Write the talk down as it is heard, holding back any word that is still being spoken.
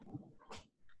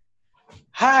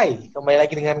Hai, kembali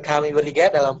lagi dengan kami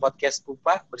bertiga dalam podcast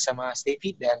Pupa bersama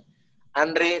Stevie dan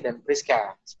Andre dan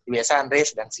Priska. Seperti biasa Andre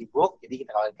sedang sibuk, jadi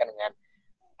kita kawalkan dengan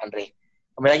Andre.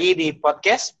 Kembali lagi di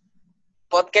podcast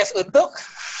untuk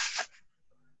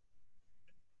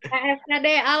KFKD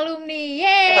alumni,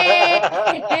 yeay!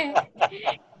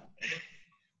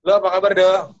 Lo apa kabar,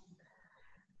 dong?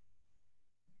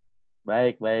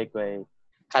 Baik.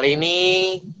 Kali ini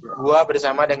gua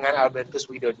bersama dengan Albertus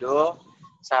Widodo,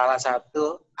 salah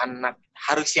satu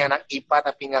harusnya anak IPA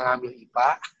tapi nggak ngambil IPA.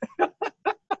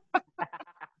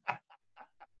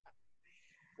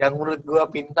 Yang menurut gue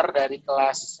pinter dari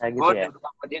kelas, gitu gue ya? duduk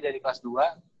sama dia dari kelas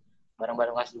 2,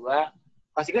 bareng-bareng kelas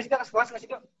 2. Kelas 3 sih, kelas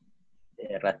 2.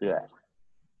 Ya, kelas 2.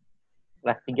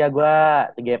 Kelas 3 gue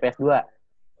 3 IPS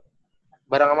 2.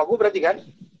 Bareng sama gue berarti kan?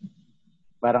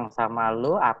 Bareng sama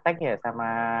lu, Atek ya, sama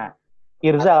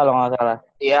Irza kalau nggak salah.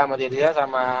 Iya, sama dia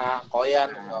sama Koyan,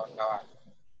 kawan-kawan.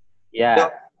 Iya.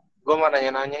 Dok, gue mau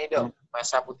nanya-nanya nih, Dok.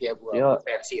 Masa putih gue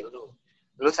versi lu.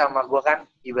 Lu sama gue kan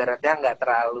ibaratnya nggak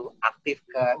terlalu aktif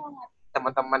ke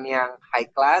teman-teman yang high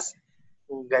class,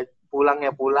 nggak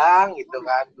pulangnya pulang gitu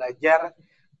kan, belajar.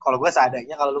 Kalau gue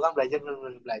seadanya, kalau lu kan belajar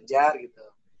benar-benar belajar gitu.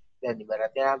 Dan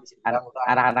ibaratnya bisa dibilang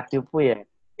anak-anak cupu ya.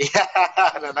 Iya,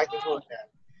 anak-anak cupu.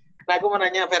 Nah, gue mau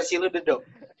nanya versi lu, Dok.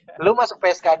 Lu masuk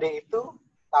PSKD itu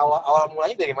awal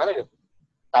mulanya dari mana, Dok?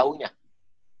 Taunya?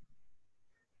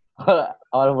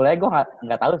 Awal mulanya gue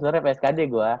nggak tahu sebenarnya PSKD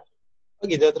gue. Oh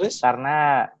gitu, terus?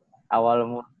 Karena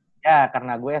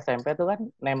karena gue SMP tuh kan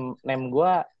name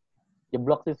gue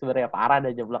jeblok sih sebenarnya,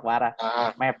 jeblok parah.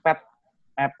 Mepet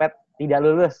tidak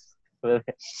lulus.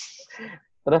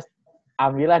 Terus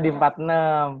ambillah di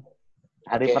 46.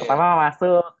 Hari pertama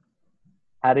masuk.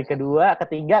 Hari kedua,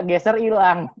 ketiga geser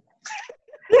hilang.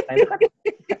 Nah, itu kan.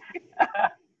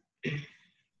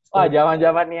 Wah,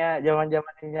 zaman-zamannya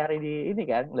nyari di ini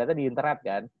kan, lihatnya di internet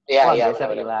kan. Iya,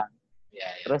 geser hilang.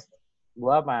 Ya. Terus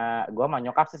gua sama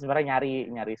nyokap sih sebenarnya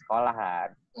nyari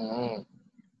sekolahan.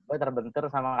 Gue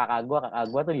terbentur sama kakak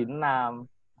gua tuh di 6.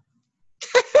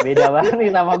 Beda banget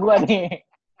nih sama gua nih.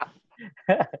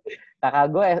 Kakak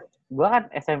gua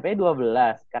kan SMP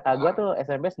 12, kakak gua tuh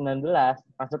SMP 19,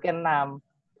 masuknya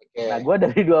 6. Nah, gua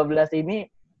dari 12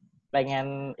 ini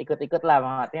pengen ikut-ikut lah,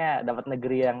 maksudnya dapat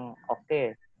negeri yang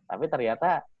oke. Tapi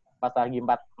ternyata pas lagi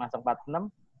masuk 46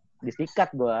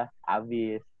 disikat gua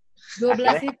habis. 12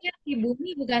 akhirnya, itu yang di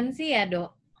bumi bukan sih ya,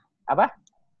 Dok? Apa?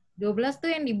 12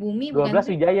 tuh yang di bumi 12 bukan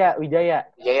sih?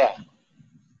 Wijaya.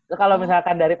 Itu kalau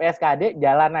misalkan dari PSKD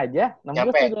jalan aja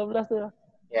nembus tuh 12 tuh.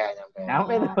 Ya,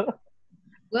 nyampe tuh.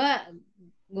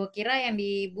 Gua kira yang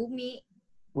di bumi.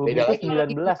 Bumi itu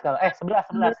 19 kalau 11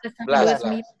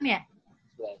 ya?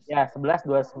 Ya, 11,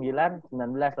 29,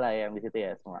 19 lah yang di situ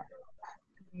ya semua.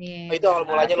 Oh, itu awal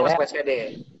mulanya lu masuk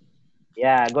PSKD.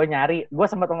 Ya, gue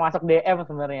sempat mau masuk DM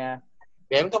sebenarnya.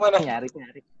 DM tuh mana? Nyari.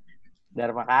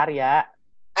 Dharma Karya.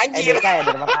 Anjir.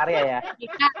 Dharma Karya ya.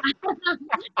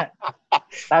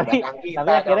 tapi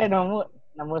akhirnya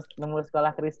nemu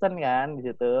sekolah Kristen kan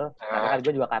di situ. Karena kan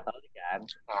gue juga Katolik kan.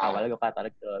 Awalnya gue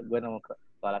Katolik tuh. Gue nemu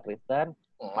sekolah Kristen,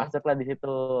 masuklah di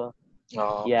situ.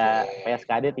 Ya,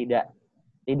 PSKD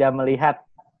tidak melihat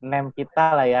name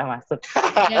kita lah ya masuk.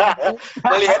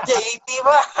 Melihatnya ini,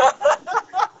 Pak.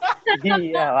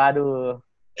 Iya, waduh.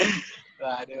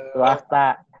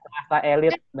 Swasta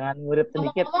elit dengan murid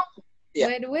sedikit.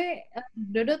 By the way,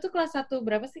 Dodo tuh kelas 1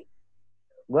 berapa sih?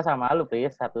 Gue sama lu,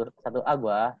 Pris. 1A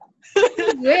gue.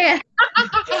 Gue ya?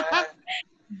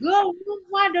 Gue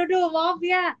lupa, Dodo. Maaf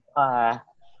ya.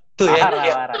 Tuh ya.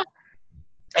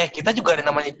 Kita juga ada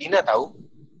namanya Dina, tahu?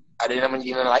 Ada namanya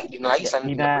Dina lagi selain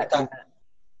Dina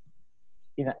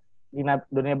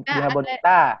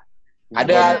Bonita.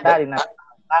 Ada Dina.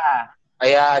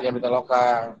 Iya, Dina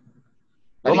Pitaloka.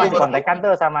 Gue masih kontekan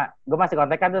tuh sama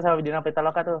Dina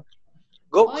Pitaloka tuh.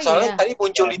 Soalnya tadi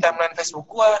muncul di timeline Facebook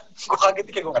gue kaget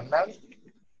kayak gue kenal nih.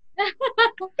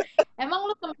 Emang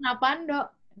lu temen apaan, Dok?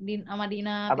 Sama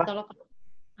Dina Pitaloka?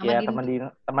 Iya,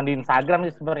 teman di Instagram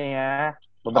sih sebenarnya.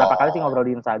 Beberapa kali sih ngobrol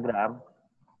di Instagram.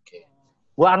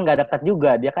 Gue kan nggak dekat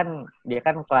juga, dia kan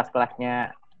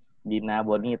kelas-kelasnya Dina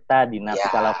Bonita, Dina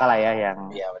Pitaloka lah ya, yang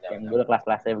dulu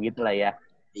kelas-kelasnya begitulah ya.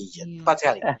 Iya, tepat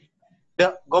sekali.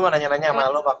 Dok, gue mau nanya-nanya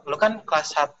sama lo, Pak. Lo kan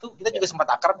kelas 1, kita juga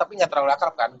sempat akrab, tapi nggak terlalu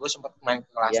akrab kan. Gue sempat main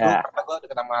ke kelas 2, karena gue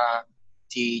deket sama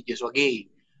si Joshua G.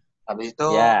 Habis itu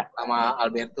sama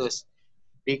Albertus.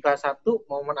 Di kelas 1,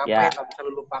 momen apa yang gak bisa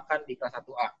lo lupakan di kelas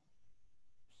 1A?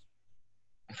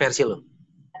 Versi lo.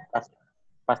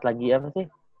 Pas lagi apa sih?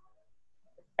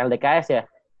 LDKS ya?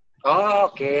 Oh,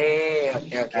 oke.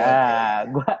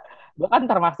 Gue kan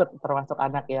termasuk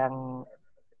anak yang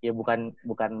ya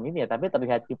bukan ini ya, tapi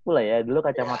terlihat cipu lah ya. Dulu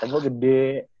kacamata gue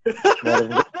gede,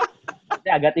 badan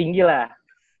gue agak tinggi lah.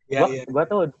 Gue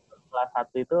tuh kelas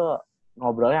 1 itu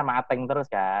ngobrolnya sama Ateng terus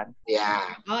kan.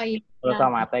 Iya. Oh iya. Terus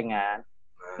sama Ateng kan.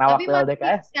 Nah, tapi waktu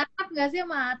LDKS. Tapi masih nggak sih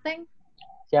sama Ateng?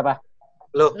 Siapa?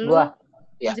 Lu? Gua.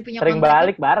 Ya. Sering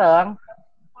balik bareng.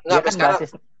 Enggak, sampai sekarang.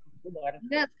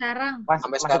 Enggak, sekarang.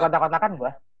 Masih kontak-kontakan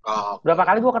gue. Oh, berapa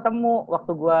kali gue ketemu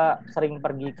waktu gue sering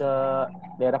pergi ke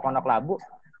daerah Pondok Labu,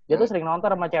 dia tuh sering nonton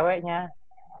sama ceweknya.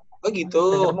 Oh gitu.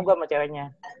 Sering ketemu gue sama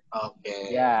ceweknya. Oke.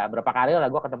 Ya berapa kali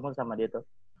lah gue ketemu sama dia tuh.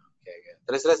 Oke.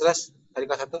 Terus dari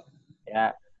kelas 1?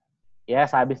 Ya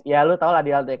sehabis ya lu tau lah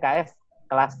di LDKS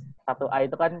kelas 1A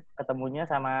itu kan ketemunya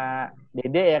sama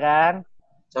Dede ya kan.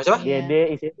 Siapa?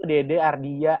 Dede, isi itu Dede,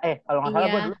 Ardia. Kalau nggak salah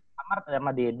gue dulu kamar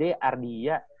sama Dede,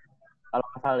 Ardia. Kalau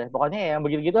nggak salah deh. Pokoknya ya yang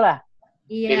begitu-gitulah.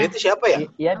 Iya. Dede itu siapa ya?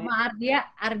 Iya, sama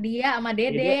Ardia sama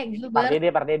Dede, Gilbert. Pak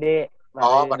Dede. Pak Dede.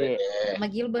 Sama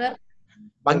Gilbert.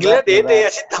 Panggilnya Dede ya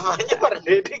sih, namanya Pak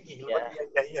Dede. Gilbert.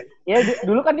 Iya,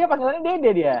 dulu kan dia panggilannya Dede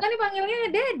dia. Kan dipanggilnya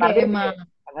Dede emang.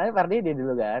 Panggilannya Pak Dede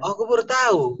dulu kan. Oh, gue baru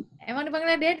tahu. Emang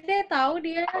dipanggilnya Dede, tahu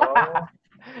dia.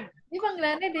 Ini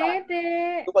panggilannya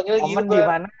Dede. Gue panggilnya Gilbert. Momen di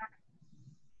mana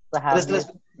sehari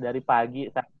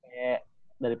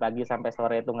dari pagi sampai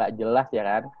sore itu nggak jelas ya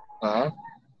kan.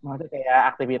 Maksudnya kayak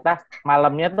aktivitas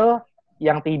malamnya tuh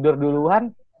yang tidur duluan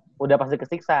udah pasti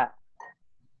kesiksa.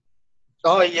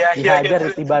 Oh iya. Dihajar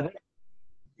ditibanin.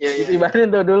 Iya. Ditibanin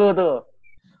tuh dulu tuh.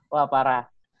 Wah parah.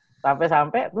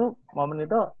 Sampai tuh momen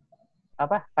itu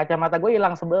kacamata gue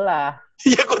hilang sebelah.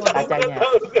 Iya, gue tahu. Kacanya.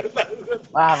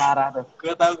 Wah parah tuh.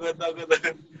 Gue tahu.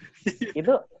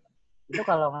 Itu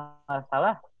kalau nggak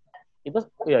salah itu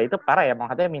parah ya,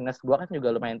 makanya minus gua kan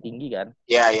juga lumayan tinggi kan.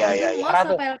 Iya.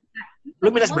 Parah tuh. Lu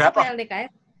minus berapa?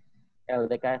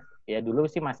 LDKS ya dulu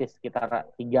sih masih sekitar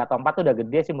 3 atau 4 tuh udah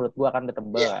gede sih menurut gua kan, udah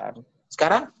tebel kan.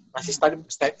 Sekarang masih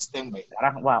standby.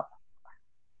 Sekarang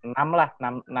 6 lah,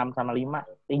 6 sama 5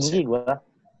 tinggi gua.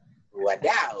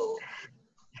 Wadaw.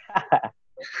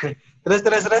 Terus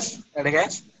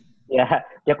LDKS?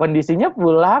 Ya kondisinya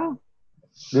pulang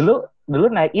dulu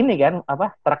naik ini kan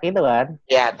truk itu kan.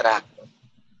 Iya, truk.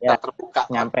 Ya, terbuka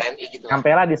nyampe gitu.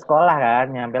 Nyampelah di sekolah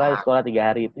kan, di sekolah 3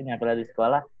 hari itu, nyampelah di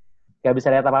sekolah gak bisa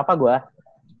lihat apa-apa gue,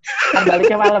 kan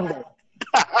baliknya malam tuh.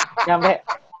 Nyampe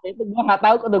itu gue nggak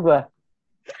tahu tuh gue.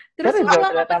 Terus gak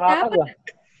bisa lihat apa-apa gue.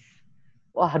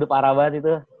 Wah, aduh parah banget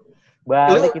itu.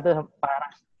 Balik itu parah.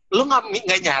 Lu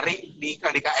nggak nyari di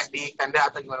KDKS di tenda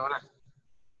atau gimana?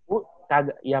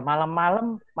 Kagak. Ya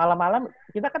malam-malam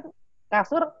kita kan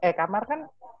kamar kan,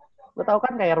 lu tahu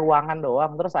kan kayak ruangan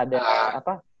doang, terus ada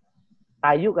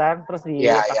kayu kan, terus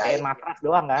dipakein matras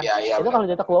doang kan. Itu kalau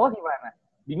jatuh ke bawah gimana?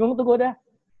 Bingung tuh gue dah.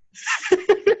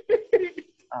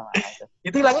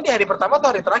 Itu hilangnya di hari pertama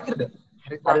atau hari terakhir deh?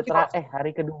 Hari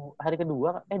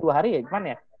kedua 2 hari ya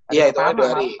gimana ya? Iya, itu 2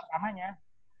 hari. Pertamanya.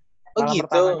 Oh gitu.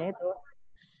 Pertamanya itu.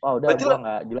 Wah, udah gua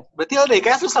enggak jelas. Berarti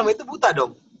LDKS lu sama itu buta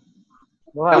dong?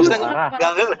 Wah, parah.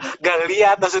 Gak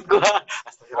lihat maksud gua.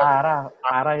 Parah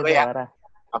itu ya. parah.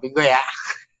 Maafin gue ya.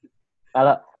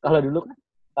 Kalau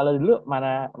dulu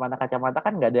mana kacamata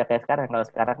kan nggak ada kayak sekarang. Kalau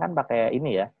sekarang kan pakai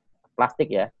ini ya, plastik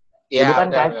ya. Dulu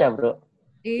kan kaca, bro.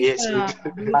 Iya sih.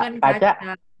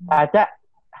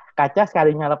 Kaca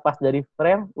sekalinya lepas dari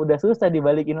frame udah susah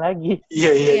dibalikin lagi.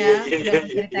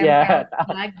 Iya.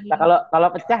 Nah, kalau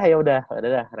pecah ya udah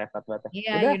repot banget.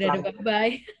 Iya, udah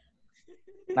bye.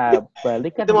 Nah,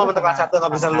 balik kan itu momen kelas 1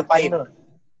 nggak bisa lupain.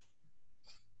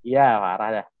 Iya, parah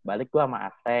dah. Balik gua sama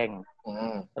Ateng.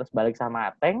 Terus balik sama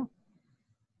Ateng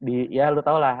lu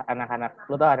tau lah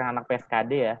anak-anak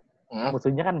PSKD ya.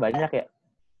 Musuhnya kan banyak ya.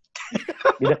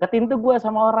 Dideketin tuh gua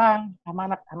sama orang,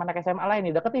 sama anak SMA lain,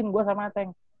 dideketin gua sama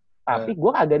Ateng. Tapi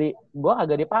gua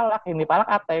agak dipalak, yang dipalak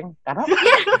Ateng. Karena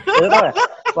lu tau ya,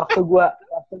 waktu gua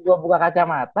buka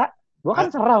kacamata, gua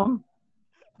kan serem.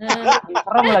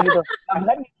 Serem lah gitu.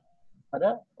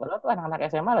 Padahal tuh anak-anak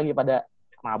SMA lagi pada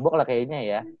mabok lah kayaknya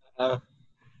ya.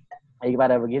 Lagi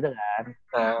pada begitu kan.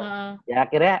 Ya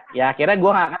akhirnya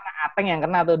gue nggak kena, Ateng yang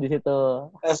kena tuh di situ.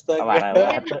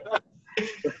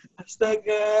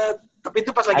 Astaga. Tapi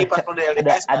itu pas lagi pas udah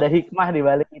LDKS. Ada hikmah di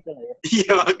balik itu ya.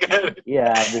 Iya makanya.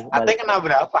 Iya. Ateng kena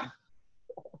berapa?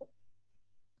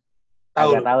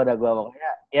 Tahu dah gue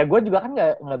pokoknya. Ya gue juga kan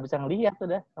nggak bisa ngelihat tuh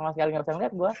dah, sama sekali nggak bisa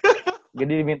ngelihat gue.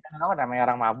 Jadi diminta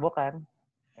namanya orang mabok kan.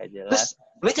 Terus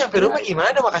lu nyampe rumah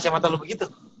gimana sama kacamata lu begitu?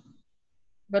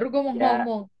 Baru gue mau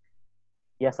ngomong.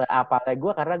 Ya seapalnya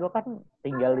gue, karena gue kan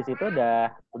tinggal di situ udah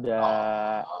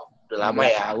lama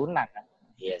ya. Tahunan kan.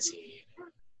 Iya sih.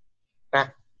 Nah,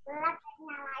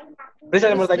 terus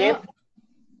ada mau tanyain?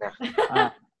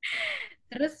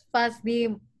 Terus pas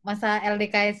di masa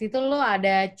LDKS itu lo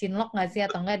ada cinlok nggak sih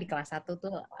atau enggak di kelas 1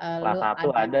 tuh? Kelas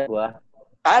Lo 1 ada gua.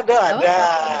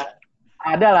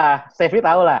 Ada lah, Steffi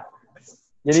tahu lah.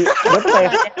 Jadi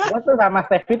gua tuh sama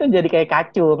Steffi tuh jadi kayak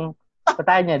kacung.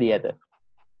 Petanya dia tuh.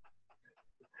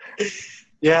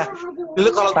 Ya, dulu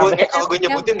kalau gue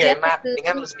nyebutin nggak enak,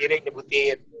 dengan lu sendiri yang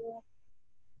nyebutin.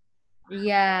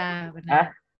 Iya,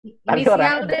 benar. Tapi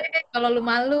Inisial deh, kalau lu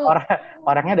malu.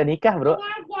 Orangnya udah nikah, bro.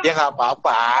 Ya nggak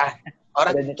apa-apa.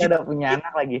 Orang udah nikah, udah punya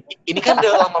anak lagi. Ini kan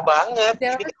udah lama banget.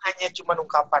 Ini kan hanya cuma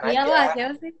ungkapan aja. Iyalah,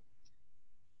 siapa sih?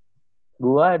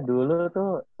 Gua dulu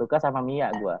tuh suka sama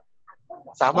Mia, gua.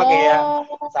 Sama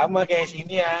kayak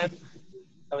sinian.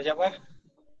 Sama siapa?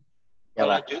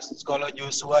 Kalau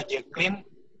Joshua Jacqueline,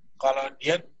 kalau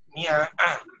dia Mia.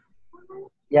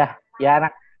 Ya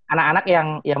anak-anak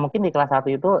yang mungkin di kelas 1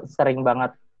 itu sering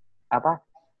banget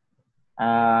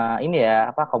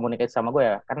komunikasi sama gue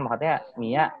ya. Kan maksudnya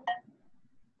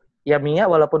Mia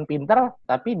walaupun pinter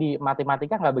tapi di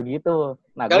matematika nggak begitu.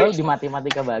 Nah, gue di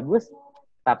matematika bagus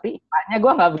tapi IPA-nya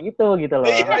gue nggak begitu gitu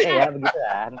loh. Ya begitu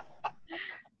kan.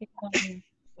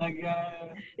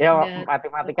 Ya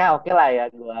matematika oke lah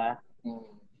ya gue.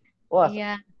 Wah.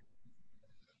 Iya.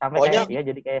 Sampai kayak dia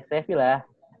jadi kayak Steffi lah.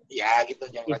 Ya gitu.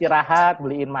 Istirahat,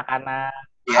 beliin makanan.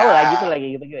 Tahu lah gitu lagi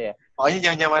gitu ya.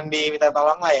 Pokoknya jangan diminta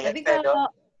tolong lah ya.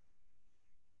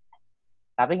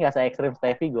 Tapi nggak se-ekstrim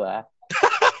Steffi gue.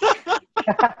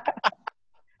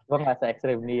 Gue nggak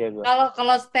se-ekstrim dia gue.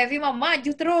 Kalau Steffi mah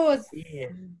maju terus. Iya.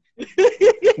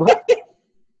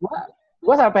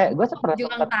 Gue sampai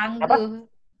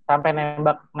sampai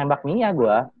nembak Mia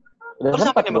gue. Udah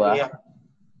sempet gue.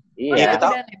 Iya.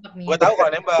 Gue tahu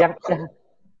kalau nembak.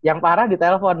 Yang parah di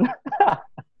telepon.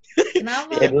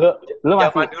 Kenapa? Ya dulu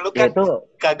masih dulu kan itu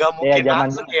kagak mungkin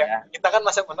langsung ya. Kita kan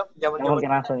masa zaman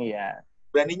mungkin langsung ya.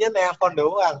 Beraninya telepon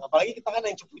doang. Apalagi kita kan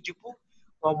yang cupu-cupu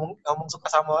ngomong suka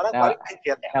sama orang paling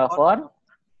via telepon.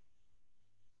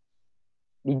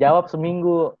 Dijawab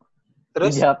seminggu.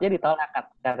 Terus dijawabnya ditolak,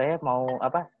 katanya mau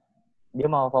dia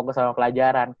mau fokus sama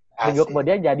pelajaran. Minggu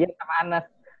kemudian jadian sama Anas.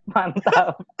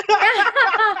 Mantap.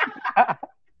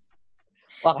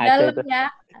 Wah, kacau itu.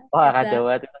 Wah, kacau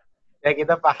banget. Ya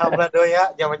kita paham lah Do ya,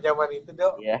 zaman-zaman itu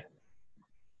Do. Iya.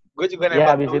 Gue juga nembak.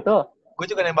 Ya, habis itu gue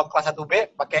juga nembak kelas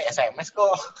 1B pakai SMS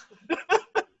kok.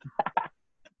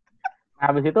 Nah,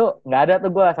 habis itu nggak ada tuh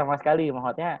gue sama sekali.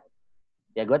 Maksudnya,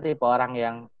 ya gue tipe orang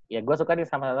yang, ya gue suka nih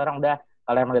sama satu orang, udah.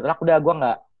 Kalau yang ditolak, udah gue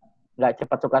nggak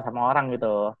cepat suka sama orang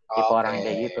gitu. Tipe orang yang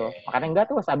kayak gitu. Makanya enggak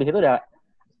tuh, habis itu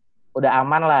udah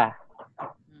aman lah.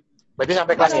 Berarti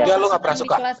sampai kelas 3 lu nggak pernah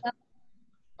suka?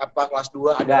 Apa kelas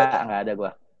 2 ada? Nggak ada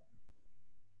gue.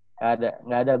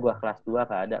 Nggak ada gue kelas 2,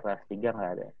 nggak ada. Kelas 3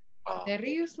 nggak ada.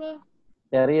 Serius lo?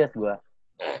 Serius gue.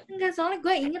 Enggak, soalnya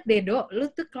gue inget deh, Do. Lu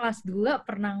tuh kelas 2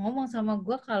 pernah ngomong sama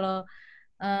gue kalau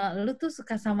lu tuh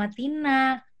suka sama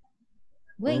Tina.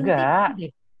 Gue inget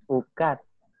deh. Bukan.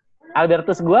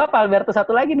 Albertus gue apa Albertus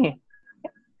satu lagi nih?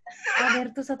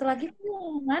 Albertus satu lagi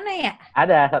tuh mana ya?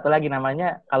 Ada satu lagi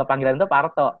namanya, kalau panggilan itu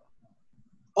Parto.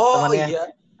 Oh temannya. Iya.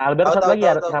 Albertus satu lagi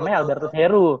namanya Albertus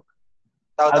Heru.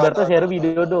 Albertus Heru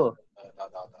Widodo.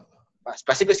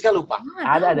 Pasti Priska lupa.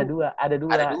 Ada dua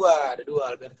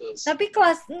Albertus. Tapi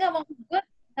kelas enggak mau gue.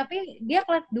 Tapi dia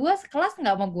kelas 2 sekelas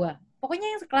enggak sama gue. Pokoknya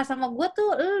yang sekelas sama gue tuh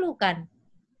lu kan.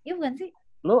 Iya bukan sih?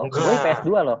 Lu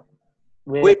PS2 loh.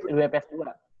 Gue PS2.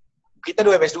 Kita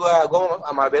 2 PS2, gue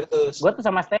sama Albertus. Gue tuh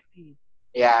sama Steffi.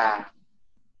 Ya.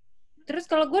 Terus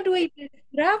kalau gue 2 IPS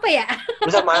berapa ya? Lu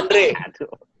sama Andre.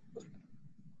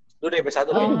 Lu udah IPS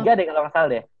 1 3 deh kalau nggak salah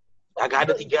deh. Agak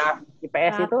ada 3.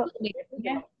 IPS itu.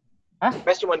 Hah?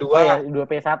 IPS cuma 2. Oh ya, 2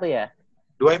 PS1 ya?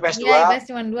 2 IPS 2. Iya, IPS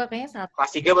cuma 2, kayaknya 1.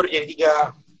 Kelas 3 baru jadi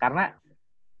 3.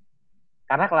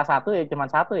 Karena kelas 1 ya cuma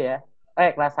 1 ya.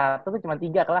 Kelas 1 tuh cuma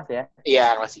 3 kelas ya.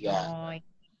 Iya, kelas 3. Oh.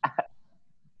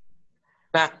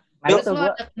 Nah itu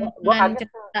gue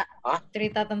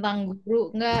cerita tentang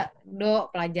guru enggak, Do,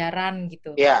 pelajaran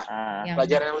gitu. Iya,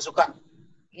 pelajaran yang lu suka.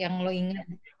 Yang lo ingat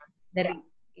dari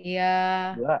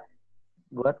iya.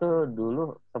 Gua tuh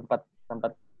dulu sempat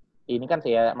ini kan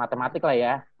sih ya matematik lah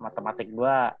ya. Matematik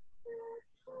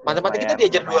kita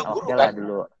diajar 2 guru kan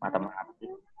dulu, matematik.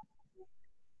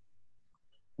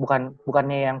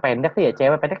 Bukannya yang pendek tuh ya,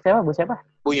 cewek pendek siapa?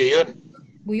 Bu Yuyun.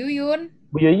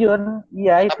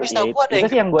 Iya itu. Tapi setahu gua itu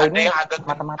sih yang gue ini agak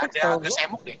matematik ada agak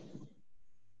semuk deh.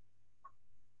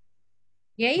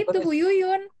 Ya itu Bu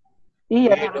Yuyun.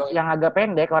 Iya, yang agak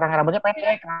pendek, orang rambutnya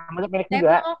pendek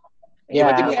juga. Iya,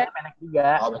 pendek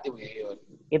juga. Oh, berarti Bu Yuyun.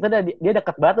 Itu dia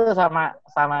deket banget tuh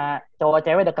sama cowok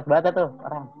cewek deket banget tuh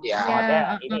orang. Iya,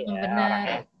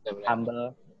 benar.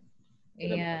 Humble.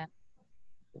 Iya.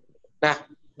 Nah,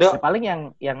 Ya,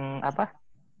 paling yang apa?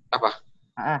 Apa?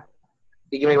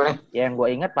 Gimana? Yang gue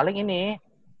ingat paling ini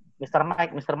Mr.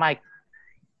 Mike. Mr.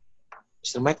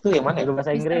 Mike tuh yang mana? Guru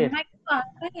bahasa Inggris.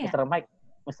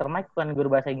 Mr. Mike bukan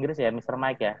guru bahasa Inggris ya, Mr.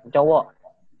 Mike ya, cowok.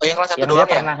 Oh, yang kelas 1 doang ya? Yang dia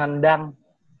pernah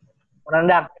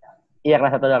nendang. Iya,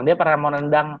 kelas 1 doang. Dia pernah mau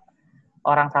nendang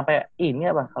orang sampai ini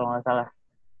apa kalau nggak salah.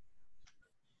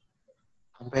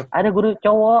 Sampai ada guru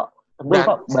cowok. Gue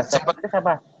kok bahasa Inggris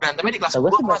apa? Berantemnya di kelas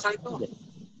gue masalah itu.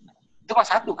 Itu kelas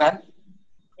 1 kan?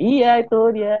 Iya, itu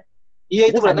dia.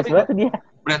 Iya, itu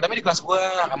berantemnya di kelas gue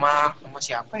sama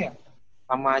siapa ya?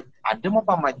 Sama Adem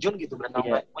apa sama John gitu berantem.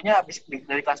 Iya. Pokoknya habis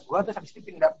dari kelas gue terus habis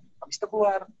itu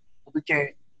keluar. Itu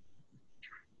C.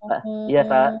 Iya,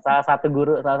 salah satu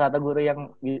guru yang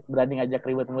berani ngajak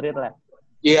ribut murid lah.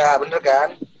 Iya, bener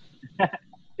kan?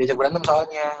 Diajak berantem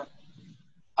soalnya.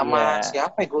 Sama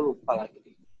siapa ya, gue lupa lagi.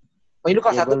 Oh, ini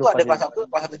kelas 1 tuh ada kelas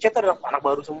 1 C tuh ada anak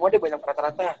baru semua, dia banyak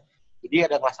rata-rata. Jadi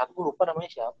ada kelas 1 gue lupa namanya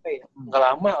siapa ya. Nggak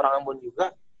lama, orang Ambon juga.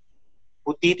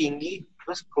 Putih, tinggi,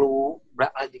 terus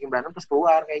ajakin berantem terus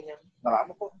keluar kayaknya. Nggak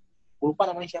lama kok. Gue lupa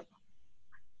namanya siapa.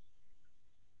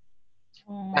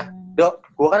 Nah, Dok,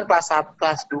 gue kan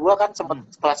kelas 2 kan sempet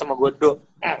kelas sama gue, Dok.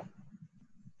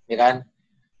 Ya kan?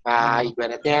 Nah,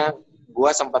 ibaratnya gue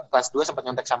sempat kelas 2 sempat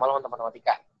nyontek sama lo teman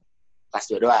matematika. Kelas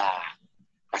 2 doang.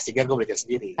 Kelas 3 gue belajar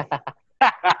sendiri.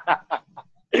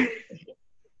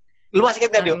 Lu masih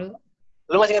ingat gak, Dok?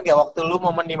 Lu masih ingat gak waktu lu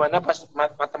momen dimana pas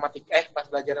matematika, pas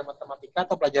pelajaran matematika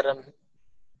atau pelajaran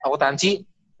akuntansi,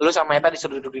 lu sama Eta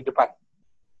disuruh duduk di depan?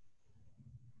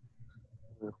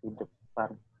 Di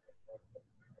depan.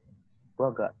 Gue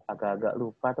agak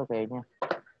lupa tuh kayaknya.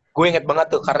 Gue inget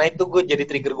banget tuh, karena itu gue jadi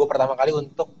trigger gue pertama kali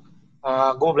untuk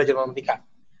gue mau belajar matematika.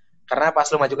 Karena pas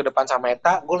lu maju ke depan sama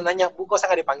Eta, gue nanya, Bu, kok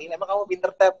saya gak dipanggil? Emang kamu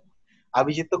pinter, Tep?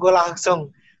 Habis itu gue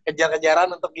langsung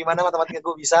kejar-kejaran untuk gimana matematika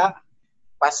gue bisa.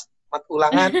 Pas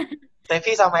ulangan,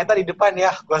 Tevi sama Eta di depan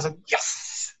ya. Gue langsung, yes!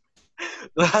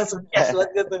 Gue langsung, yes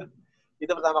banget gitu.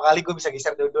 Itu pertama kali gue bisa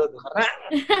geser Dodo tuh.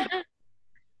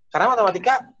 Karena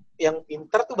matematika yang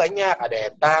pinter tuh banyak. Ada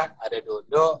Eta, ada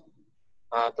Dodo,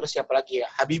 terus siapa lagi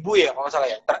ya? Habibu ya, kalau nggak salah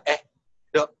ya.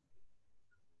 Dok.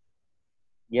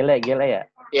 Gele ya?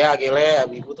 Ya, Gele,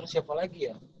 Habibu, terus siapa lagi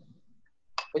ya?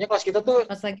 Pokoknya kelas kita tuh...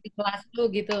 Pas lagi kelas tuh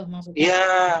gitu maksudnya?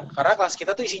 Iya, karena kelas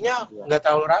kita tuh isinya nggak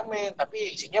terlalu rame,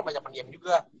 tapi isinya banyak pendiam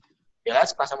juga. Ya,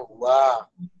 kelas sama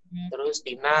gua. Terus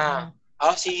Tina.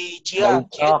 Oh, si Cia.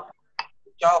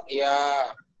 Ucok,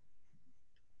 iya.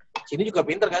 Sini juga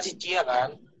pinter kan si Cia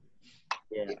kan?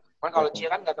 Iya. Cuman kalau Cia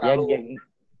kan nggak terlalu...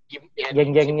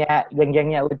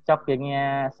 Geng-gengnya Ucok,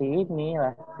 gengnya si ini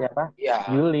lah, siapa?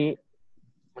 Iya. Yuli.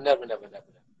 Benar.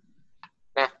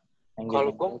 Nah,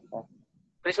 kalau gue...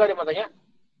 Pris, lo ada mau tanya?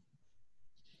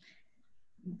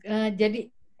 Jadi...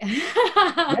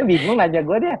 Dia bingung aja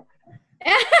gue dia.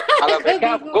 Kalau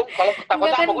mereka, kalau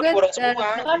takutnya sama gue diborong semua.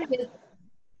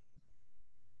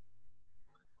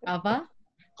 Apa?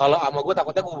 Kalau sama gue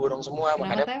takutnya gue borong semua,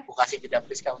 makanya gue kasih jeda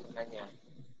Priska untuk nanya.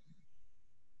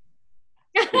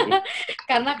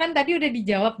 Karena kan tadi udah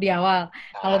dijawab di awal.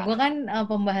 Kalau gue kan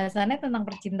pembahasannya tentang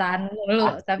percintaan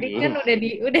dulu, tapi kan udah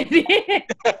di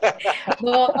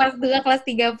bahwa kelas 2, kelas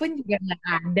 3 pun juga nggak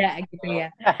ada gitu ya.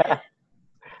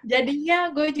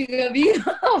 Jadinya gue juga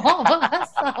bingung mau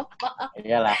bahas apa.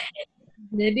 Iyalah.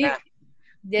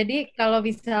 Jadi kalau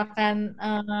misalkan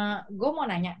gue mau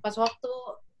nanya, pas waktu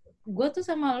gue tuh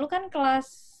sama lu kan kelas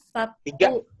 1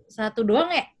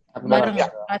 doang ya? Bareng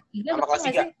kelas 3 sama kelas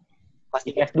 3. Kelas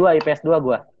IPS 2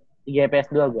 gue. 3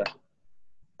 IPS 2 gue.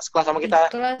 Sekelas sama kita.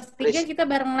 Kelas 3 kita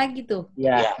bareng lagi tuh?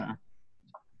 Iya.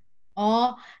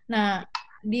 Oh, nah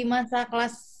di masa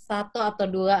kelas 1 atau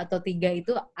 2 atau 3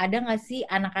 itu ada nggak sih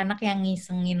anak-anak yang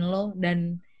ngisengin lo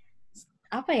dan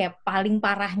apa ya paling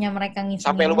parahnya mereka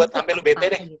ngisengin sampai lu bete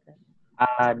deh? Gitu?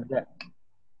 Ada.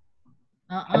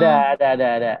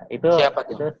 Itu siapa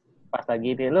tuh? Itu pas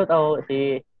lagi itu lu tahu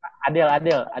si Adel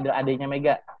adiknya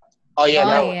Mega. Oh iya,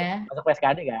 masuk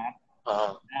PSKD kan.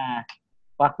 Nah,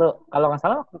 waktu kalau nggak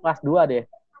salah waktu kelas 2 deh.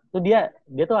 Itu dia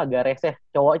tuh agak reseh,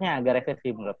 cowoknya agak reseh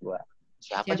sih menurut gua.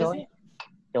 Siapa cowoknya?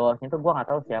 Cowoknya tuh gua nggak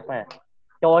tahu siapa ya.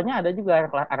 Cowoknya ada juga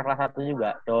anak kelas 1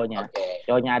 juga cowoknya. Okay.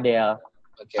 Cowoknya Adel.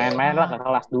 Okay. Main-main lah ke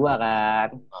kelas 2 kan.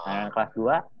 Kelas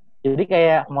 2. Jadi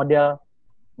kayak model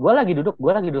gua lagi duduk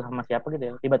sama siapa gitu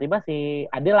ya. Tiba-tiba si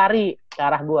Adel lari ke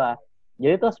arah gua.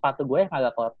 Jadi tuh sepatu gue yang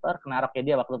agak kotor kena roknya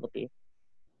dia waktu putih.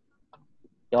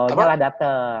 Cowoknya lah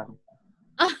dateng.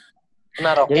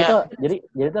 Kena roknya.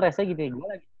 Jadi tuh rese gitu.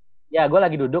 Gue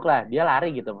lagi duduk lah, dia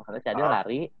lari gitu. Maksudnya dia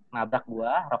lari, nabrak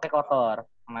gue, roknya kotor.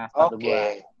 Kena sepatu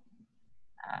gue.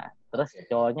 Nah, terus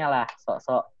cowoknya lah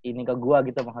sok-sok ini ke gue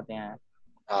gitu maksudnya.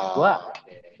 Gue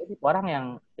tipe orang yang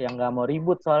nggak mau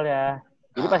ribut soalnya.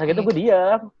 Jadi pas gitu gue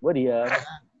diam.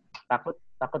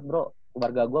 Takut bro,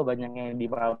 keluarga gue banyak yang di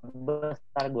Mabes,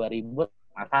 ntar gue ribut,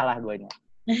 masalah guanya.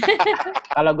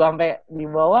 Kalau gue sampai di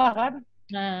bawah kan,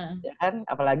 ya kan,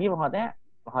 apalagi maksudnya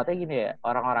gini ya,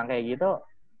 orang-orang kayak gitu,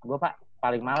 gue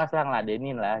paling malas lah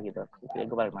ngeladenin lah gitu. Jadi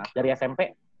gue paling malas. Dari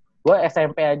gue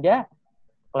SMP aja,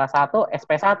 kelas 1,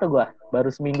 SP1 gue, baru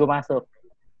seminggu masuk.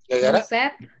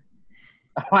 Gara-gara?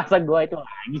 Masa gue itu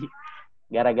lagi.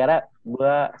 Gara-gara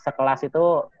gue sekelas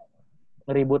itu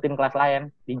ngeributin kelas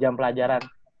lain di jam pelajaran.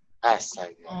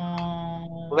 Astaga.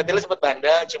 Berarti lu sempet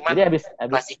bandel, cuman jadi abis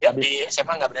kelas 3 di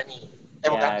SMA nggak berani.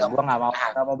 Ya, gue nggak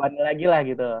mau bandel lagi lah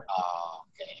gitu.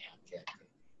 Oke.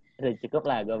 Udah cukup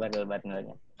lah gue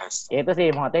bandel-bandelnya. Ya itu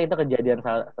sih, maksudnya itu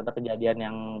satu kejadian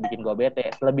yang bikin gue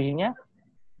bete. Selebihnya,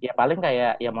 ya paling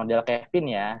kayak ya model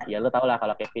Kevin ya. Ya lu tau lah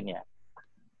kalau Kevin ya.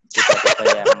 Tipe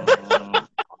yang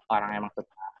orang emang suka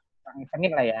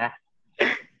ngomongin lah ya.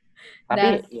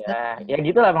 Tapi ya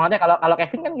gitulah maksudnya kalau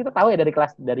Kevin kan kita tahu ya dari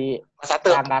kelas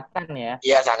angkatan ya.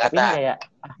 Iya, angkatan. Tapi kayak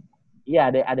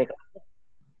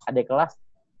ada kelas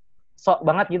sok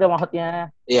banget gitu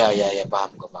maksudnya. Iya,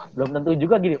 paham. Belum tentu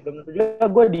juga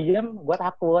gue diam, gue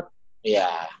takut.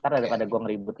 Iya. Ntar daripada gue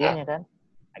ngeributinnya kan,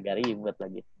 agak ribet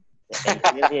lagi.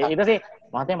 Ya, itu sih,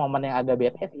 maksudnya momen yang agak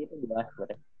bete sih itu gue.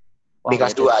 Di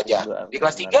kelas 2 aja. Di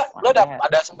kelas 3, lo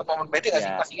ada sempet momen bete nggak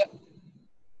sih kelas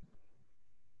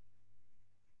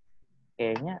 3?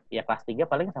 Kayaknya ya kelas 3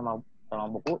 paling sama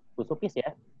buku Pusukis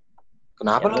ya.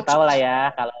 Kenapa ya, lu tau lah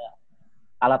ya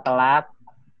kalau telat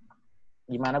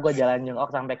gimana gue jalan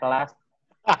jongkok sampai kelas.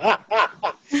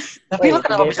 Tapi lu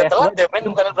kenapa bisa telat ya, men?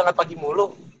 Bukan berangkat pagi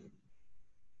mulu.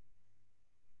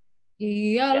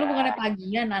 Iya, lu bukannya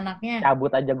pagian anaknya.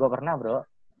 Cabut aja gue pernah, bro.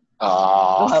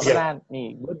 Oh, gue pernah.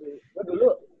 Nih, gue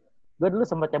dulu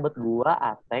sempat cabut gua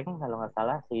Ateng kalau nggak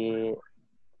salah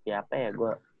siapa ya,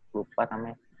 gue lupa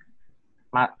namanya.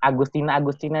 Agustina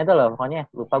itu loh,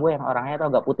 pokoknya lupa gue yang orangnya tuh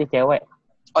agak putih cewek.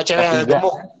 Oh, cewek yang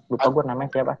gemuk. Lupa gue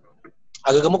namanya siapa.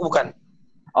 Agak gemuk bukan?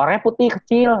 Orangnya putih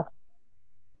kecil.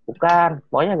 Bukan,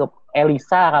 pokoknya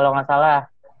Elisa kalau nggak salah.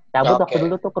 Cabut waktu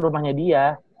dulu tuh ke rumahnya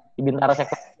dia di Bintaro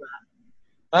Sektor.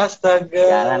 Astaga.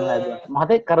 Jalan lah gue.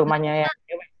 Maksudnya ke rumahnya yang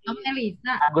cewek.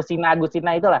 Elisa.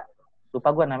 Agustina itulah.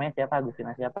 Lupa gue namanya siapa,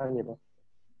 Agustina siapa gitu.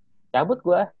 Cabut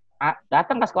gue.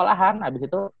 Datang ke sekolahan, habis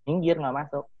itu minggir nggak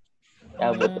masuk.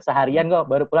 Cabut seharian gue,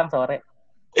 baru pulang sore.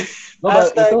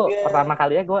 Itu pertama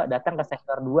kalinya gue datang ke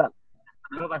sektor 2.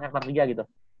 Dulu ke sektor 3 gitu.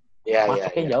 Iya.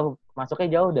 Masuknya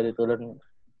jauh dari turun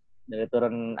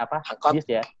apa? Angkot. Bis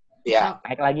ya. Iya.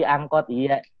 Naik lagi angkot,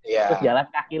 iya. Terus jalan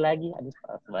kaki lagi. Aduh,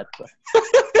 parah banget gue.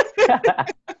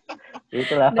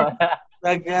 Itulah.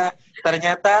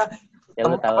 Ternyata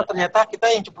ternyata kita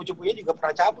yang cupu-cupunya juga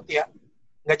pernah cabut ya.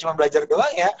 Nggak cuma belajar doang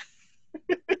ya.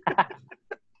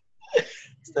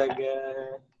 Astaga.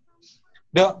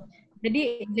 Dok.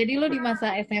 Jadi lo di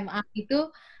masa SMA itu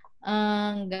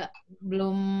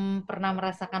belum pernah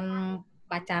merasakan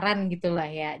pacaran gitulah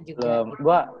ya juga.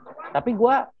 Tapi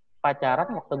gue pacaran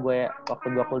waktu gue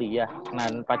kuliah. Nah,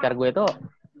 pacar gue itu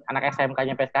anak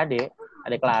SMK-nya PSKD,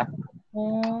 adik kelas.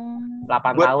 8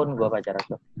 tahun gue pacaran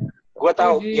tuh. Gue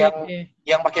tahu yang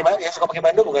suka pakai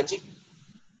bando bukan sih?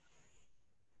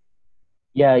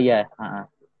 Iya.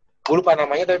 Gue lupa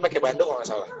namanya tapi pakai bando kalau nggak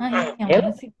salah. Yang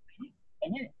mana sih?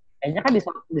 Kayaknya kan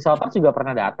di Sopas juga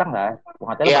pernah datang lah.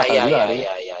 Iya.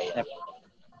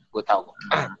 Gue tahu.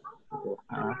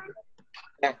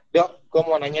 Nah, Dok, gue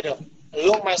mau nanya Dok.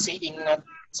 Lu masih ingat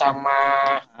sama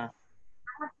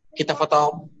kita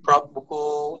foto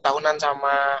buku tahunan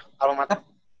sama Alma Mater?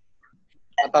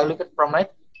 Atau lu ikut prom night?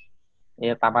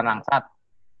 Iya, Taman Langsat.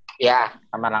 Iya.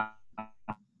 Taman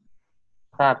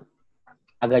Langsat.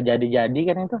 Agak jadi-jadi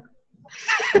kan itu.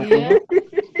 Iya.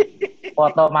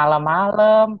 Foto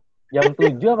malam-malam. Jam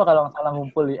 7 apa kalau nggak salah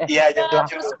ngumpul. Iya, jam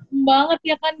 7. Banget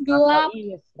ya kan, gelap.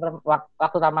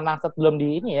 Waktu Taman Langsat belum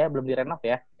direnov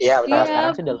ya. Iya, benar.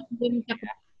 Sekarang sudah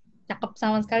cakep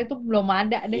sama sekali tuh belum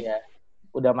ada deh. Iya.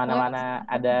 Udah mana-mana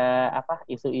ada apa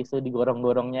isu-isu di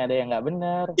gorong-gorongnya ada yang nggak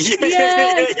benar.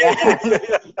 Iya.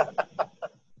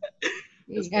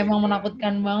 Emang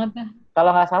menakutkan banget ya.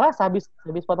 Kalau nggak salah habis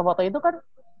foto-foto itu kan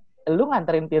lu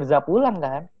nganterin Tirza pulang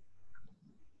kan?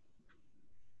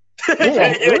 Lu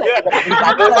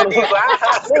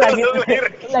lagi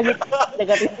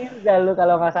deketin Tirza lu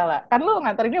kalau nggak salah. Kan lu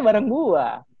nganterinnya bareng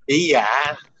gua.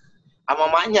 Iya. Sama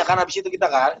mamanya kan habis itu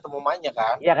kita kan ketemu mamanya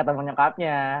kan? Iya, ketemu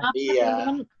nyokapnya. Iya.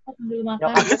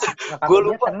 Gue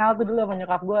lupa kenal tuh dulu sama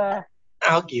nyokap gue.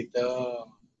 Oh gitu.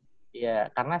 Iya,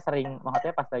 karena sering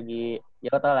maksudnya pas lagi ya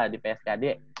lo tau lah di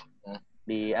PSKD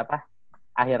di apa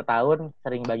akhir tahun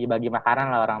sering bagi-bagi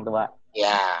makanan lah orang tua.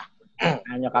 Iya.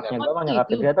 Nah, nyokapnya gue sama nyokap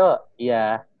Tirza tuh,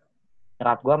 iya.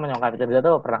 Nyokap gue sama nyokap Tirza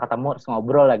tuh pernah ketemu, terus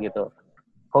ngobrol lah gitu.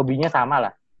 Hobinya sama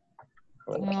lah.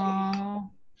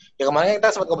 Ya kemarin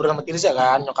kita sempat ngobrol sama Tirza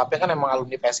kan, nyokapnya kan emang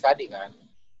alumni PSKD kan.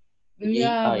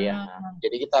 Iya.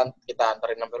 Jadi kita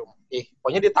anterin sampai rumah.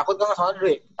 Pokoknya dia takut kan soalnya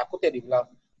dulu, takut ya dibilang.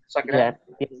 Iya.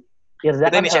 Tirza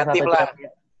kan inisiatif lah.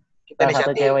 Kita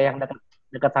satu cewek yang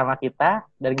dekat sama kita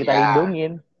dan kita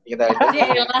lindungin.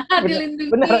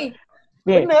 Dilindungi.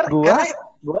 Bener.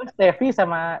 Gua Steffi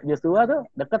sama Joshua tuh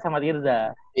dekat sama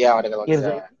Tirza. Iya, dekat sama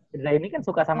Tirza. Tirza ini kan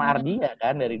suka sama Ardia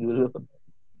kan dari dulu.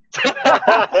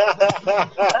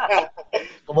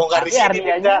 Kebongkar di sini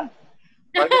Tirza.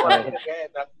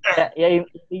 Ya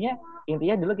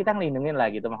intinya dulu kita ngelindungin lah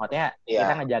gitu, maksudnya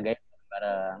kita ngejagain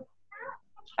bareng.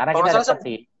 Karena kita deket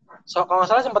sih. So kalau nggak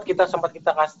salah sempat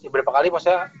kita kasih berapa kali,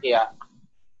 maksudnya ya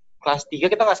kelas 3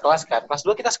 kita nggak sekelas kan, kelas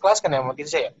 2 kita sekelas kan ya sama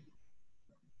Tirza ya.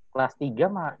 Kelas 3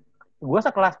 mah gue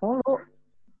sekelas mulu.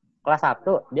 Kelas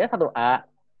 1 dia 1A,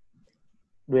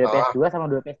 2 IPS 2 sama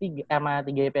 2 IPS 3 sama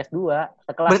 3 IPS 2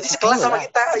 sekelas. Berarti sekelas sama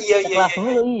kita. Iya. Sekelas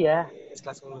mulu iya.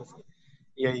 Sekelas mulu.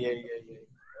 Iya.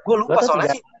 Gue lupa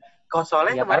soalnya sih. Kalau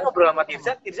soalnya kemarin ngobrol sama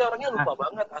Tirza orangnya lupa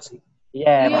banget asli.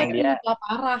 Iya, emang dia lupa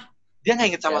parah. Dia nggak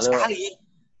inget sama sekali.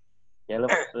 Ya lu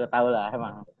tahu lah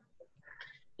emang.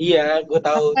 Iya, gue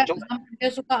tahu. Dia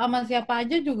suka sama siapa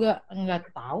aja juga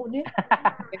nggak tahu dia.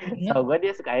 Tahu gue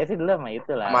dia sukanya sih dulu sama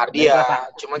itu lah. Sama dia.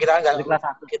 Cuma kita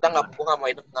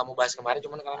nggak mau bahas kemarin.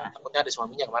 Cuman karena takutnya ada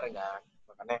suaminya kemarin kan.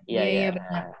 Makanya. Iya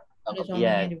benar. Ada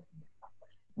suaminya juga.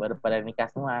 Baru pada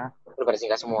nikah semua.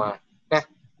 Nah,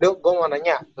 Dok, gue mau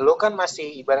nanya, lu kan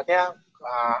masih ibaratnya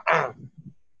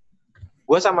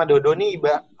gue sama Dodo nih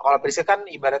kalau Priscil kan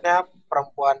ibaratnya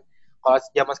perempuan. Kalau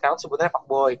zaman sekarang sebutnya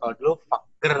fuckboy, kalau dulu fuck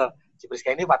girl. Si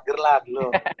Priscil ini fuck girl lah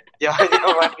dulu. Zaman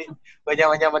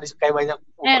disukai banyak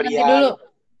pria.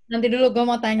 Nanti dulu gue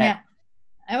mau tanya.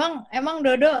 Emang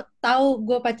Dodo tahu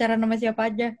gue pacaran sama siapa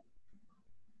aja?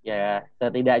 Ya,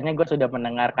 setidaknya gue sudah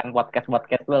mendengarkan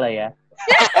podcast lo lah ya.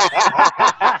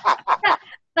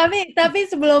 Tapi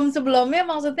sebelumnya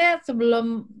maksudnya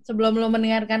sebelum lo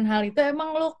mendengarkan hal itu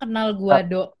emang lo kenal gua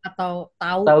Do atau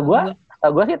tahu? Tahu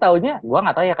gue sih taunya, gue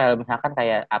nggak tahu ya kalau misalkan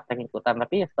kayak Ateng ikutan,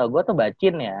 tapi tahu gue tuh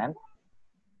Bacin ya.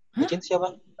 Bacin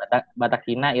siapa?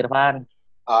 Batakina Irfan.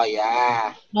 Oh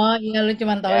iya. Lu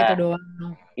cuma tahu itu doang.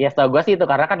 Iya, tahu gue sih itu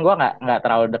karena kan gue nggak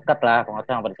terlalu deket lah,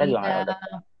 pengetahuan sama Priscil juga nggak terlalu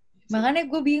deket. Makanya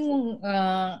gue bingung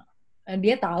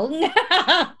dia tahu nggak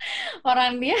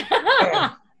orang dia.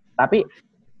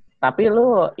 Tapi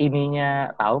lu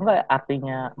ininya tahu nggak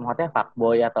artinya maksudnya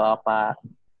fuckboy atau apa?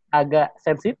 Agak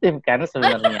sensitif kan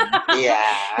sebenarnya.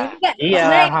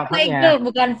 Iya, maksudnya.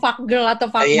 Bukan fuck girl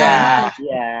atau fuck boy.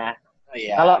 Iya.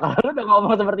 Kalau lu udah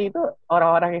ngomong seperti itu,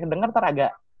 orang-orang yang dengar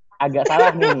agak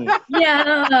salah nih. Iya.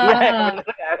 Bener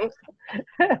kan?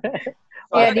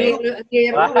 Ya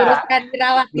diluruskan,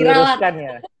 diralat.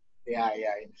 Ya.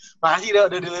 Iya. Makasih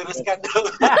udah diluruskan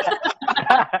dulu.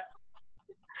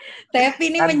 Tapi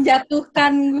ini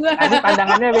menjatuhkan gue. Tapi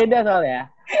pandangannya beda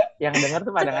soalnya. Yang dengar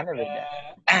tuh pandangannya beda.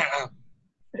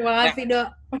 Terima kasih, Dok.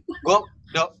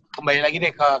 Dok, kembali lagi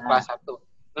deh ke kelas 1.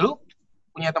 Lu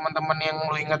punya teman-teman yang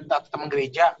lu inget atau teman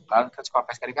gereja? Kan sekolah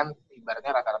PSKD kan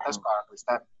ibaratnya rata-rata sekolah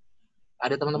Kristen.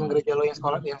 Ada teman-teman gereja lu yang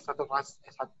satu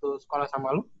sekolah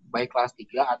sama lu? Baik kelas 3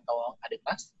 atau adik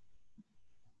kelas?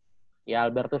 Ya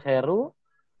Albertus Heru,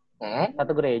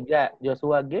 satu gereja.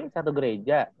 Joshua G, satu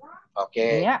gereja.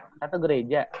 Oke. Mia, satu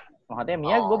gereja. Maksudnya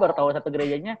Mia gue baru tahu satu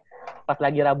gerejanya pas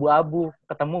lagi Rabu-Abu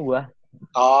ketemu gue.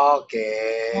 Oke.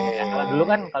 Ya, kalau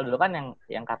dulu kan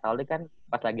yang Katolik kan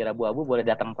pas lagi Rabu-Abu boleh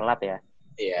datang telat ya.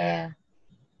 Iya.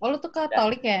 Oh lu tuh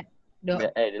Katolik ya, Dok?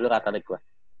 Dulu Katolik gue.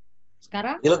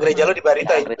 Sekarang? Dulu gereja lu di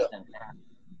Barito ya?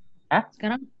 Hah?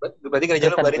 Sekarang? Berarti gereja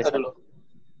lu Barito dulu?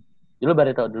 Dulu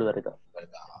Barito.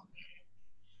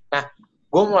 Nah,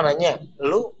 gue mau nanya,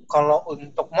 lu kalau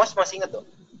untuk MOS masih inget tuh?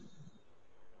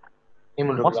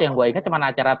 MOS yang gue inget cuma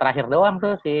acara terakhir doang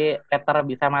tuh, si Peter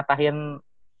bisa matahin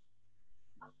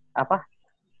apa?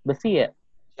 Besi ya?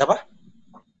 Siapa?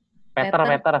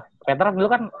 Peter dulu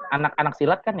kan anak-anak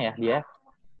silat kan ya dia.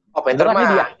 Oh, Peter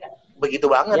mah begitu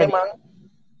banget emang.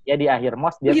 Ya di akhir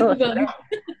MOS dia tuh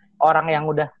orang yang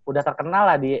udah terkenal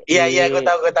lah di Iya, gue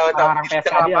tahu. Orang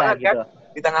PSKD lah gitu.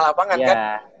 Di tengah lapangan kan?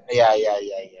 Iya.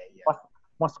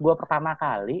 MOS gue pertama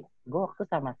kali, gue waktu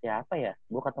sama siapa ya?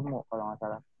 Gue ketemu kalau nggak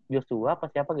salah Joshua apa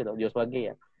siapa gitu, Joshua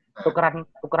G ya. Tukeran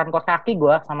kos kaki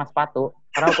gue sama sepatu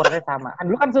karena ukurannya sama. Kan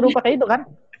dulu kan suruh pakai itu kan?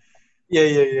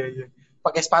 Iya.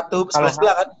 Pakai sepatu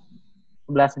sebelah kan?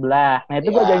 Sebelah. Nah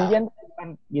itu gue janjian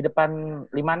di depan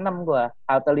 56 gue,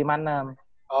 halte 56.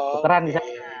 Tukeran di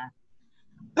sana.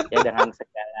 Ya dengan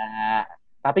segala.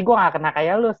 Tapi gue gak kena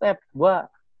kayak lu, Sep.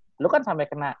 Lu kan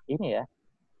sampai kena ini ya.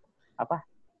 Apa?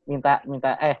 Minta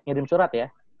ngirim surat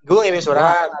ya? Gue ngirim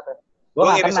surat. Gue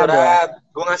ngirim surat.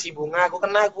 Gue ngasih bunga. Gue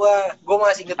kena gue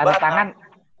masih inget banget.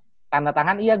 Tanda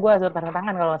tangan iya gue surat tanda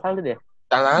tangan kalau nggak salah deh.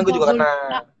 Tanda tangan gue juga kena.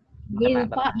 Gue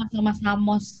lupa mas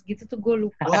Amos gitu tuh gue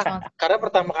lupa. Karena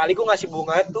pertama kali gue ngasih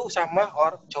bunga tuh sama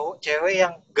cowok cewek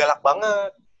yang galak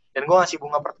banget. Dan gue ngasih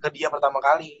bunga ke dia pertama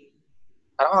kali.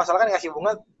 Karena kalau salah kan ngasih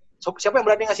bunga, siapa yang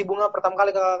berani ngasih bunga pertama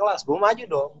kali ke kakak kelas? Gue maju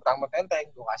dong, pertama tenteng.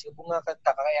 Gue kasih bunga ke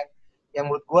kakak yang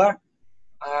menurut gue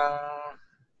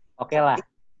oke lah.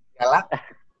 Galak.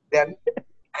 Dan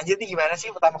anjir nih gimana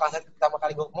sih pertama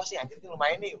kali gue mau sih anjir nih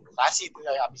lumayan nih. Gue kasih tuh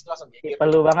abis itu langsung gitu.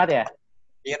 Perlu banget ya?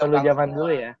 Iya, perlu zaman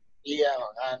dulu ya? Iya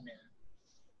makanya.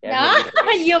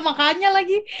 Iya makanya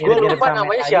lagi. Gue lupa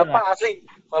namanya siapa asli.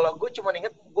 Kalau gue cuma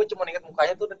inget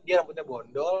mukanya tuh dia rambutnya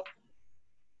bondol,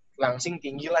 langsing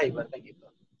tinggi lah ibaratnya gitu.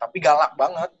 Tapi galak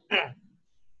banget.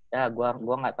 Ya, gue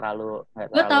nggak terlalu.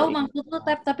 Gue tahu maksud lu,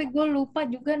 tapi gue lupa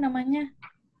juga namanya.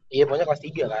 Iya, pokoknya kelas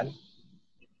 3 kan.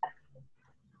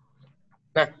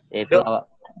 Nah, itu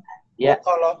ya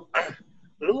kalau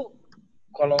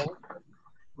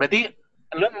berarti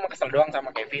lu memang kesel doang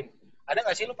sama Kevin. Ada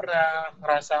nggak sih lu pernah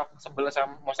ngerasa sebel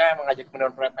sama, maksudnya mengajak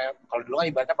menurut kalau dulu kan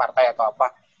ibaratnya partai atau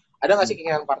apa? Ada nggak sih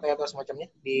keinginan partai atau semacamnya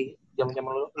di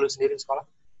zaman-zaman lu sendiri di sekolah?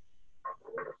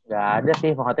 Nggak ada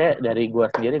sih, maksudnya dari gue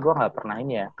sendiri gue nggak pernah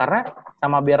ini ya. Karena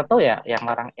sama Berto ya, yang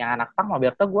anak pang sama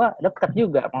Berto gue deket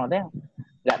juga, maksudnya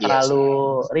nggak terlalu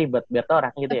ribet. Berto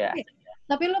orang gitu ya.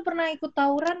 Tapi lu pernah ikut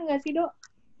tawuran nggak sih, Dok?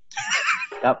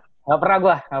 Nggak pernah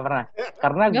gue, nggak pernah.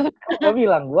 Karena gue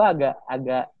bilang gue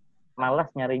agak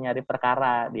malas nyari-nyari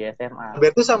perkara di SMA.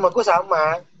 Berto sama gue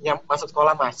sama, masuk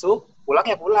sekolah pulang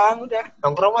ya pulang, udah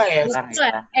nongkrong ya.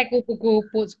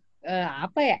 Kupu-kupu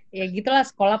apa ya? Ya gitulah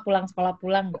sekolah pulang.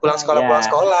 Pulang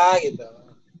sekolah gitu.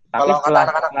 Tapi kalau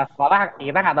anak-anak sekolah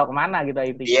kita nggak tahu kemana gitu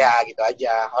intinya. Iya gitu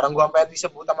aja. Orang gua sampai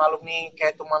disebut sama alumni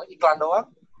kayak cuma iklan doang.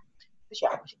 Itu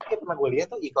siapa sih? Kayak pernah gue lihat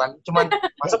tuh iklan, cuman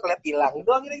masuk lihat hilang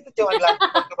doang gitu, cuma hilang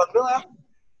doang.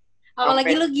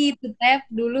 Apalagi lu gitu, Tep,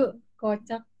 dulu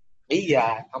kocak.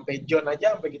 Iya, sampai John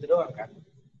aja sampai gitu doang kan.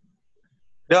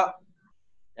 Dok.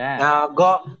 Ya. Nah,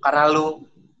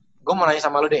 gue mau nanya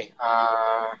sama lu deh.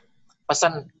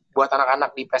 Pesan buat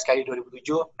anak-anak di PSKI 2007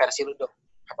 versi lu, Dok.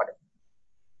 Apa, Dok?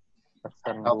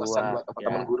 Pesan buat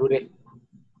teman-teman guru deh.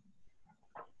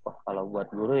 Kalau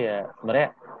buat guru ya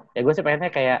sebenarnya ya gue sih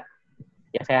pengennya kayak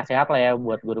ya sehat-sehat lah ya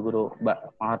buat guru-guru.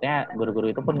 Maksudnya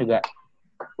guru-guru itu pun juga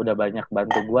udah banyak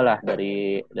bantu gue lah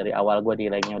dari awal gue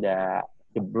nilainya udah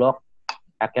jeblok.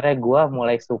 Akhirnya gue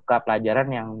mulai suka pelajaran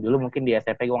yang dulu mungkin di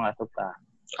SMP gue nggak suka.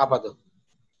 Apa tuh?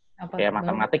 Ya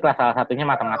matematik lah, salah satunya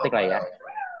matematik lah ya.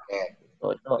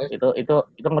 Itu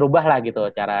ngerubah lah gitu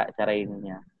cara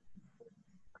ininya.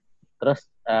 Terus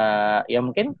ya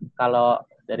mungkin kalau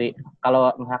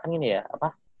misalkan ini ya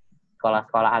apa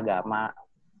sekolah-sekolah agama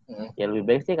ya lebih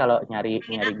baik sih kalau nyari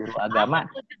guru agama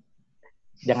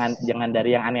jangan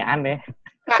dari yang aneh-aneh.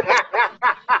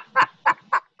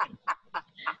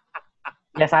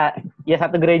 ya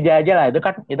satu gereja aja lah, itu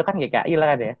kan GKI lah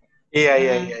kan ya.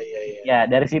 Iya. Ya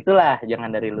dari situlah,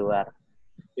 jangan dari luar.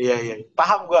 Iya.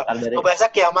 Paham gua. Bahasa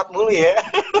kiamat mulu ya.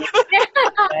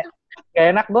 Kayak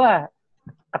enak gua.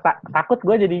 Takut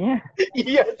gua jadinya.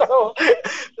 Iya, tahu.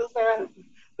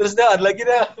 Terus dah ada lagi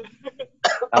dah.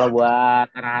 Kalau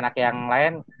buat anak-anak yang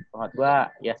lain, menurut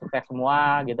gua ya sukses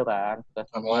semua gitu kan.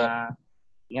 Sukses semua.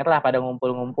 Ingatlah pada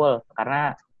ngumpul-ngumpul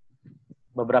karena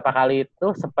beberapa kali itu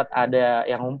sempat ada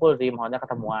yang ngumpul sih, maksudnya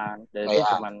ketemuan. Dan itu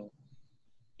cuman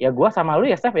ya gue sama lu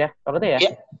ya, Steph ya? Waktu itu ya?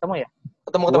 Iya. Ketemu ya?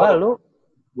 Ketemu.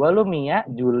 Gue lu, Mia,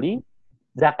 Juli,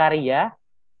 Zakaria,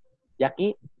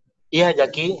 Jaki. Iya,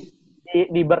 Jaki.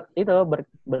 Di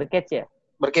bercatch ya?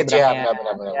 Bercatch ya,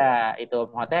 benar-benar. Ya, itu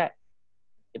maksudnya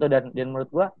itu dan menurut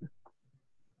gue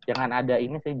jangan ada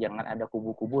ini sih, jangan ada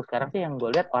kubu-kubu. Sekarang sih yang gue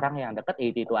lihat orang yang deket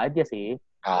itu aja sih.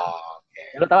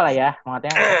 Okay. Lu tau lah ya,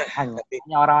 maksudnya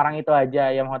hanya orang-orang itu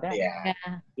aja ya, maksudnya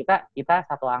kita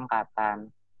satu angkatan,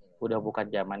 udah bukan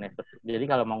zamannya. Jadi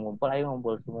kalau mau ngumpul, ayo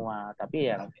ngumpul semua. Tapi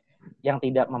yang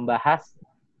tidak membahas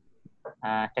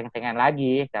ceng-cengan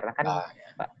lagi, karena kan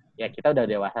ya kita udah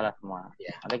dewasa lah semua.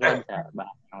 Nanti kita bisa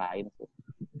bahas yang lain sih.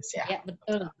 Ya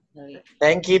betul.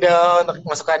 Thank you dong untuk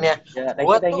masukannya. Ya,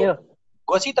 thank you.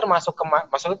 Gue sih termasuk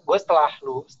maksud gue setelah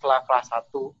kelas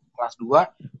 1, kelas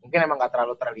 2 mungkin emang nggak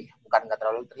terlalu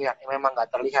terlihat, memang nggak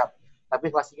terlihat.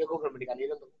 Tapi kelas 3 gue berpendidikan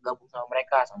diri untuk gabung sama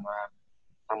mereka, sama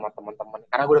sama teman-teman.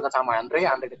 Karena gue dekat sama Andre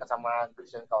dekat sama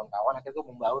Chris dan kawan-kawan, akhirnya gue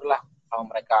membaur lah sama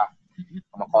mereka,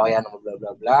 sama Koyan, sama bla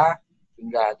bla bla,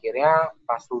 hingga akhirnya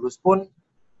pas lulus pun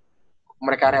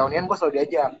mereka reunian gue selalu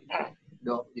diajak.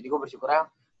 Jadi gue bersyukurnya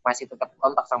masih tetap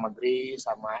kontak sama Grace,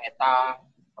 sama Eta,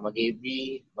 sama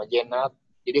Gaby, sama Jenat.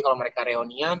 Jadi kalau mereka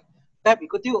reunian, Tep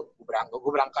ikut yuk,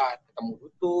 gue berangkat, ketemu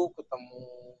Dutu, ketemu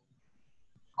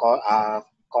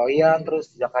Koyan,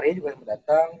 terus Zakaria juga sempat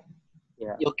datang,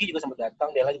 Yoki juga sempat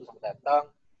datang, Dela juga sempat datang.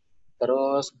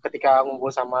 Terus ketika ngumpul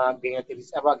sama gengnya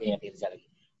Tirza lagi.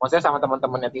 Maksudnya sama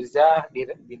teman-temannya Tirza di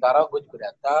Bintaro, gue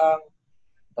juga datang.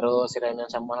 Terus Renan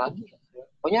sama lagi.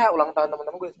 Pokoknya ulang tahun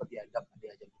teman-teman gue seperti diajak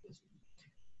gitu sih.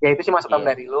 Ya itu sih masukan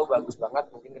dari lo, bagus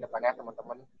banget. Mungkin kedepannya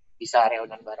teman-teman bisa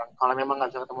reunian bareng. Kalau memang nggak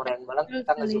bisa ketemu reunian bareng,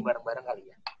 kita nge-zoom bareng-bareng kali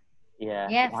ya.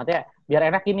 Iya, maksudnya biar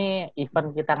enak ini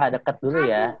event kita nggak deket dulu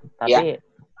ya, tapi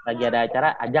lagi ada acara,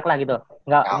 ajak lah gitu.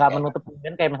 Nggak menutup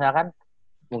kemungkinan kayak misalkan,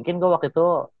 mungkin gue waktu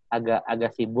itu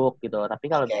agak sibuk gitu, tapi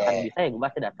kalau misalkan bisa ya gue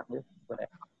pasti datang gitu.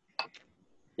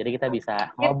 Jadi kita bisa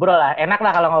ngobrol lah, enak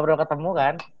lah kalau ngobrol ketemu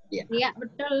kan. Iya,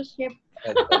 betul, Chef.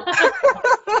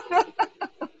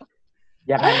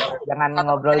 jangan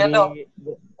ngobrol di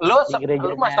gereja.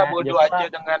 Lu masa bodoh aja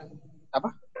dengan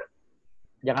apa?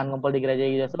 Jangan ngumpul di gereja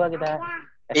Joshua kita.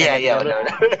 Iya, udah.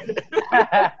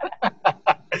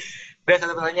 Udah,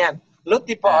 satu pertanyaan. Lu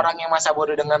tipe orang yang masa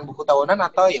bodoh dengan buku tahunan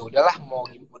atau ya udahlah mau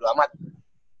bodo amat?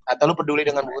 Atau lu peduli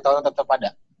dengan buku tahunan tetap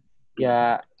ada?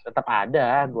 Ya, tetap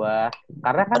ada gua.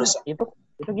 Karena kan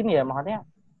itu gini ya, maksudnya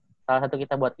salah satu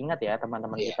kita buat ingat ya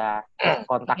teman-teman kita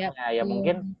kontaknya ya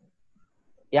mungkin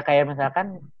ya kayak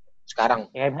misalkan sekarang.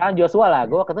 Kayak misalkan Joshua lah,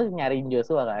 gua waktu itu nyariin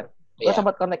Joshua kan. Gue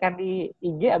sempat kontakkan di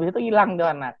IG, abis itu hilang tuh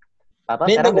anak.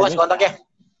 Ini gue kasih kontaknya.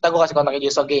 Gue kasih kontaknya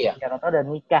Joshua ya. Ya, tahu udah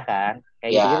nikah kan.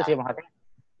 Kayak gitu sih maksudnya.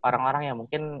 Orang-orang yang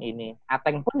mungkin ini.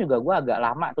 Ateng pun juga gue agak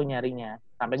lama tuh nyarinya.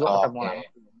 Sampai gue ketemu lama.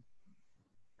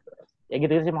 Ya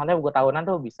gitu sih maksudnya buku tahunan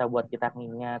tuh bisa buat kita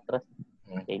ngingat. Terus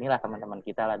ya inilah teman-teman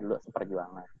kita lah dulu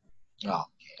seperjuangan.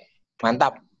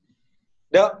 Mantap.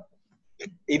 Dok,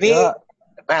 ini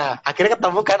nah akhirnya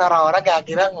ketemu kan orang-orang yang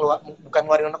akhirnya bukan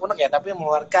ngeluarin unek-unek ya, tapi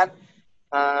mengeluarkan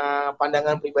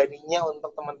pandangan pribadinya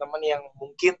untuk teman-teman yang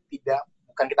mungkin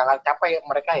bukan kita nggak capai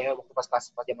mereka ya waktu pas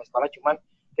zaman sekolah, cuman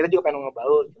kita juga pengen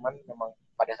ngebaur, cuman memang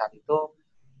pada saat itu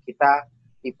kita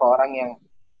tipe orang yang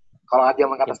kalau aja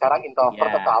mengkata sekarang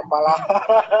introvert atau apalah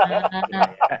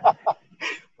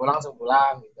pulang langsung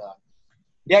pulang gitu.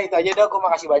 Ya itu aja Dok, gue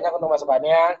makasih banyak untuk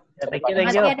masukannya. Thank you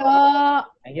Dok.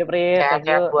 Thank you Pris.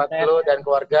 Sehat-sehat buat lu dan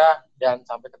keluarga, dan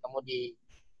sampai ketemu di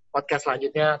podcast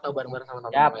selanjutnya atau bareng-bareng sama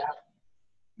teman-teman lainnya.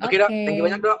 Oke Dok, thank you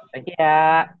banyak Dok. Thank you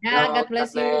ya. God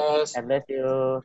bless you. God bless you.